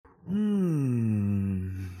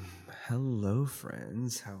Hmm. Hello,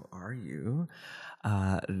 friends. How are you?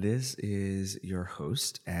 This is your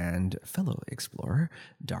host and fellow explorer,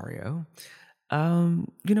 Dario.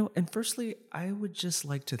 And firstly, I would just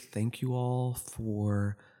like to thank you all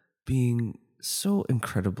for being so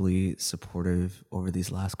incredibly supportive over these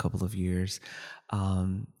last couple of years.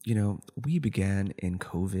 We began in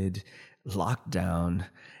COVID, lockdown,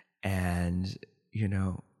 and,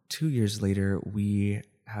 2 years later, we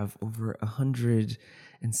have over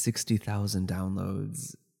 160,000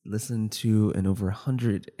 downloads, listened to in over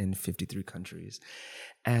 153 countries.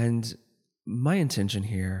 And my intention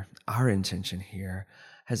here, our intention here,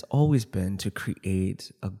 has always been to create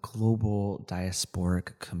a global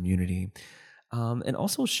diasporic community, and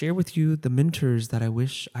also share with you the mentors that I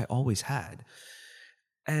wish I always had.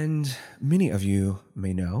 And many of you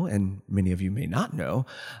may know, and many of you may not know,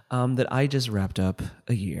 that I just wrapped up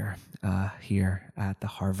a year here at the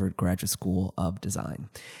Harvard Graduate School of Design.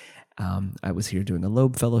 I was here doing a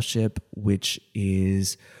Loeb Fellowship, which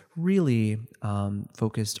is really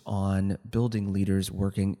focused on building leaders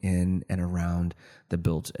working in and around the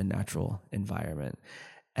built and natural environment.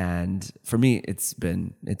 And for me, it's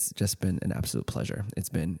just been an absolute pleasure. It's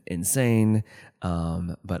been insane,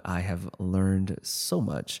 but I have learned so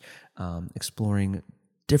much exploring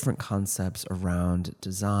different concepts around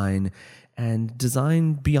design and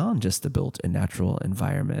design beyond just the built and natural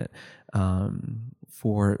environment.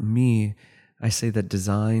 For me, I say that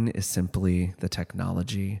design is simply the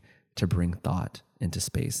technology to bring thought into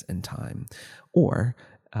space and time, or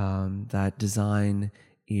that design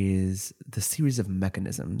is the series of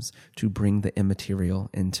mechanisms to bring the immaterial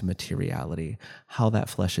into materiality. How that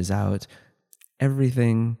fleshes out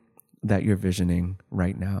everything that you're visioning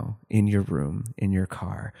right now in your room, in your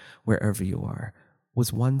car, wherever you are,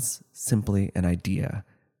 was once simply an idea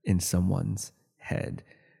in someone's head.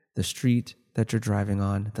 The street that you're driving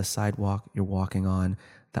on, the sidewalk you're walking on,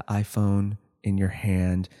 the iPhone in your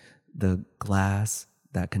hand, the glass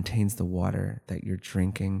that contains the water that you're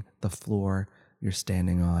drinking, the floor you're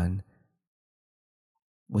standing on,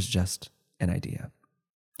 was just an idea.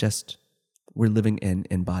 We're living in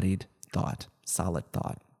embodied thought, solid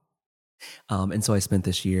thought. And so I spent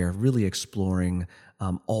this year really exploring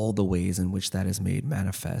all the ways in which that is made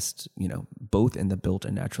manifest, both in the built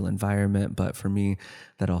and natural environment. But for me,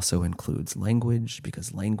 that also includes language,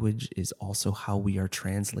 because language is also how we are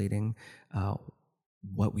translating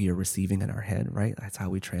what we are receiving in our head, right? That's how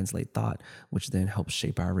we translate thought, which then helps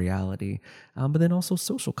shape our reality. But then also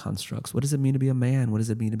social constructs. What does it mean to be a man? What does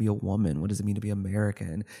it mean to be a woman? What does it mean to be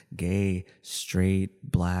American, gay,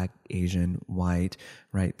 straight, black, Asian, white,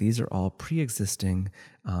 right? These are all pre-existing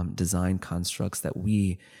design constructs that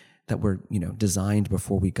were, designed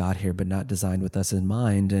before we got here, but not designed with us in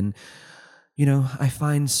mind. And I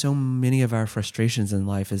find so many of our frustrations in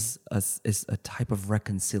life is a type of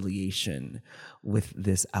reconciliation with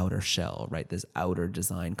this outer shell, right? This outer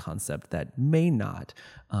design concept that may not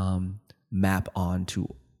map onto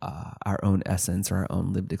our own essence or our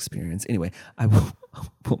own lived experience. Anyway, I will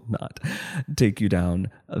not take you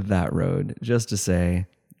down that road, just to say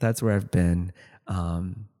that's where I've been.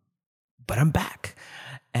 But I'm back,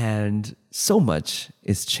 and so much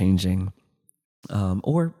is changing.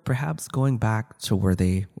 Or perhaps going back to where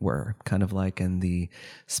they were, kind of like in the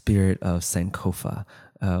spirit of Sankofa,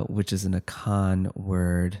 which is an Akan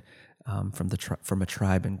word from a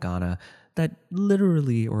tribe in Ghana that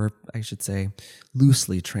literally, or I should say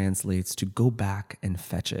loosely, translates to go back and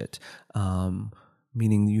fetch it,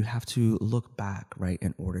 meaning you have to look back, right,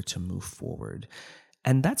 in order to move forward.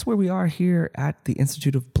 And that's where we are here at the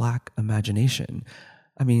Institute of Black Imagination.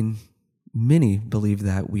 I mean, many believe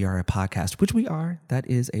that we are a podcast, which we are. That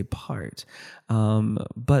is a part.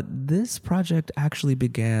 But this project actually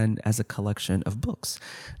began as a collection of books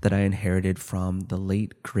that I inherited from the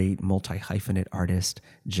late, great multi-hyphenate artist,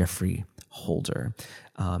 Jeffrey Holder.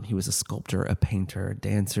 He was a sculptor, a painter,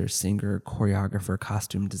 dancer, singer, choreographer,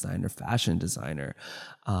 costume designer, fashion designer,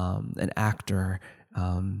 an actor.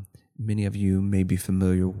 Many of you may be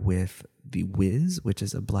familiar with The Wiz, which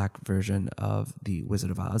is a Black version of The Wizard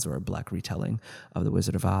of Oz, or a Black retelling of The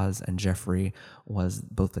Wizard of Oz. And Jeffrey was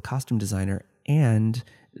both the costume designer and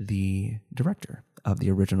the director of the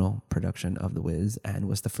original production of The Wiz, and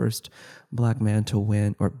was the first Black man to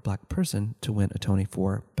win, or Black person to win, a Tony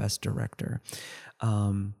for Best Director.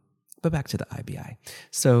 But back to the IBI.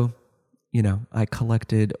 So, I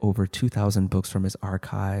collected over 2,000 books from his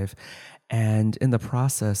archive. And in the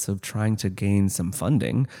process of trying to gain some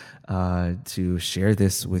funding to share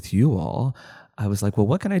this with you all, I was like, well,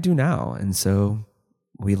 what can I do now? And so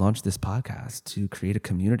we launched this podcast to create a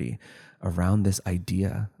community around this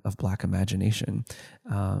idea of Black imagination.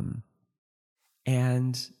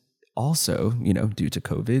 And also, due to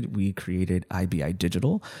COVID, we created IBI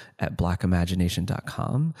Digital at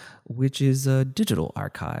blackimagination.com, which is a digital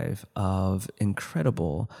archive of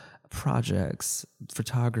incredible projects,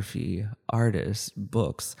 photography, artists,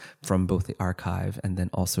 books from both the archive and then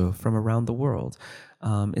also from around the world.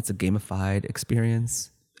 It's a gamified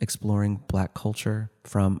experience exploring Black culture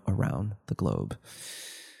from around the globe.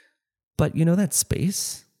 But that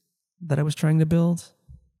space that I was trying to build?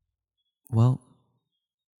 Well,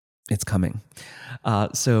 it's coming.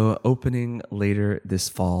 So opening later this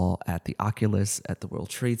fall at the Oculus at the World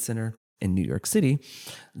Trade Center in New York City,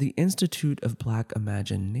 the Institute of Black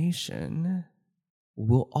Imagination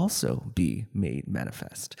will also be made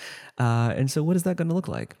manifest. And so what is that going to look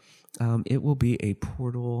like? It will be a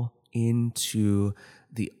portal into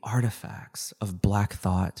the artifacts of Black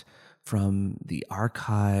thought, from the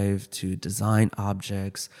archive to design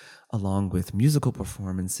objects, along with musical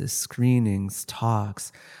performances, screenings,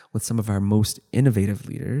 talks with some of our most innovative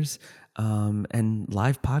leaders, and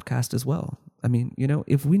live podcast as well. I mean,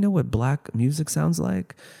 if we know what Black music sounds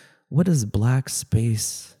like, what does Black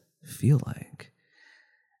space feel like?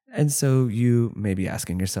 And so you may be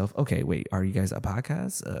asking yourself, okay, wait, are you guys a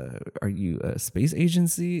podcast? Are you a space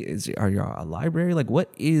agency? Are you a library? Like,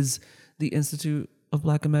 what is the Institute of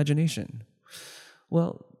Black Imagination?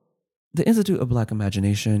 Well, the Institute of Black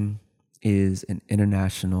Imagination is an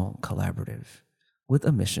international collaborative with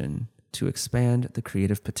a mission to expand the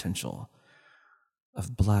creative potential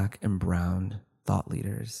of Black and brown thought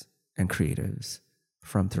leaders and creatives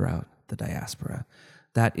from throughout the diaspora.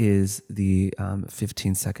 That is the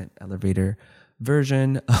 15-second elevator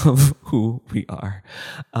version of who we are.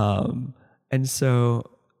 And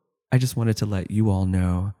so I just wanted to let you all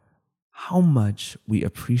know how much we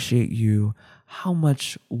appreciate you, how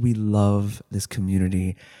much we love this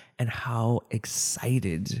community, and how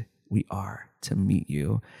excited we are to meet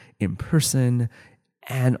you in person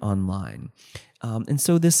and online. And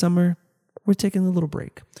so this summer, we're taking a little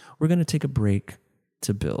break. We're going to take a break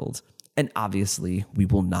to build. And obviously, we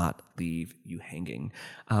will not leave you hanging.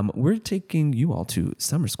 We're taking you all to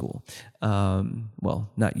summer school.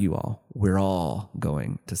 Well, not you all. We're all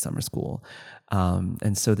going to summer school.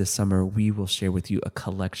 And so this summer, we will share with you a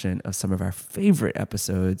collection of some of our favorite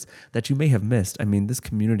episodes that you may have missed. I mean, this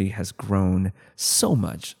community has grown so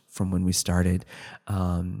much from when we started.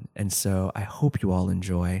 And so I hope you all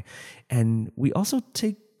enjoy. And we also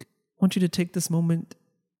want you to take this moment.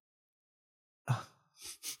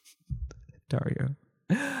 Dario.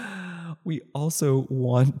 We also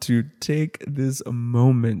want to take this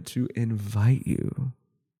moment to invite you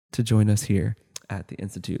to join us here at the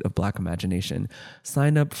Institute of Black Imagination.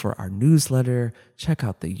 Sign up for our newsletter, check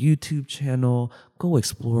out the YouTube channel, go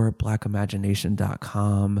explore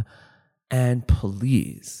blackimagination.com, and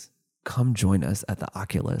please come join us at the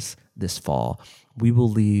Oculus this fall. We will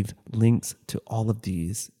leave links to all of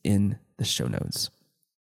these in the show notes.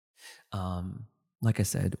 Like I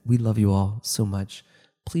said, we love you all so much.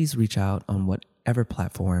 Please reach out on whatever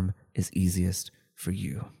platform is easiest for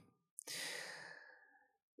you.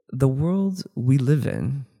 The world we live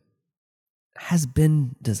in has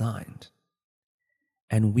been designed,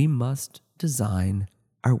 and we must design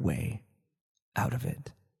our way out of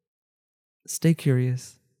it. Stay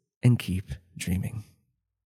curious and keep dreaming.